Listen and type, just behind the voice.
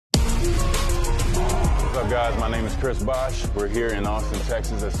guys? My name is Chris Bosch. We're here in Austin,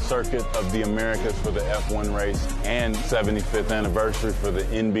 Texas at Circuit of the Americas for the F1 race and 75th anniversary for the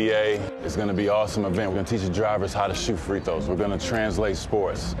NBA. It's going to be an awesome event. We're going to teach the drivers how to shoot free throws. We're going to translate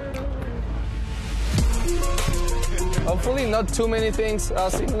sports. Hopefully not too many things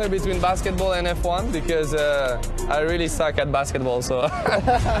similar between basketball and F1 because I really suck at basketball. So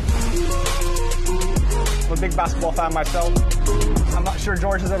I'm a big basketball fan myself. I'm not sure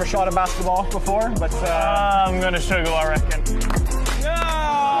George has ever shot a basketball before, but I'm going to struggle, I reckon. No!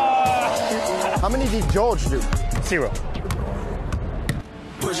 How many did George do? 0.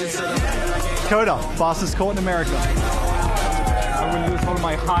 Coda, fastest court in America. I will use all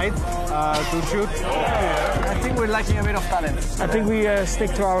my height to shoot. I think we're lacking a bit of talent. I think we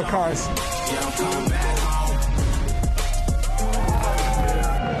stick to our cars.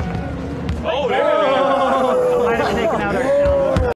 Oh, there we go. Might have taken out our